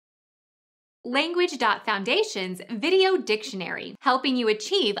Language.Foundation's Video Dictionary, helping you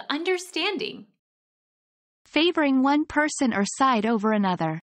achieve understanding. Favoring one person or side over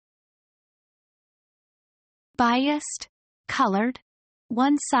another. Biased, colored,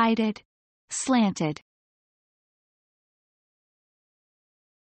 one-sided, slanted.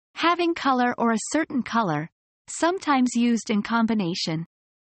 Having color or a certain color, sometimes used in combination.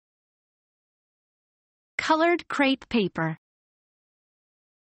 Colored crepe paper.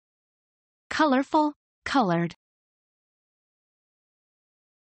 Colorful, colored.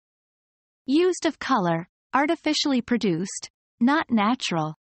 Used of color, artificially produced, not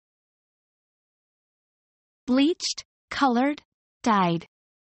natural. Bleached, colored, dyed.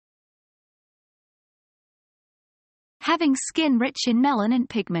 Having skin rich in melanin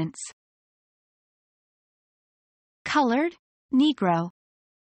pigments. Colored, Negro.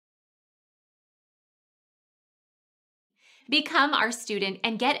 Become our student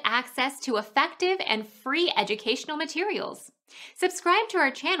and get access to effective and free educational materials. Subscribe to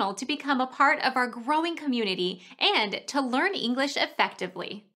our channel to become a part of our growing community and to learn English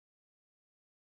effectively.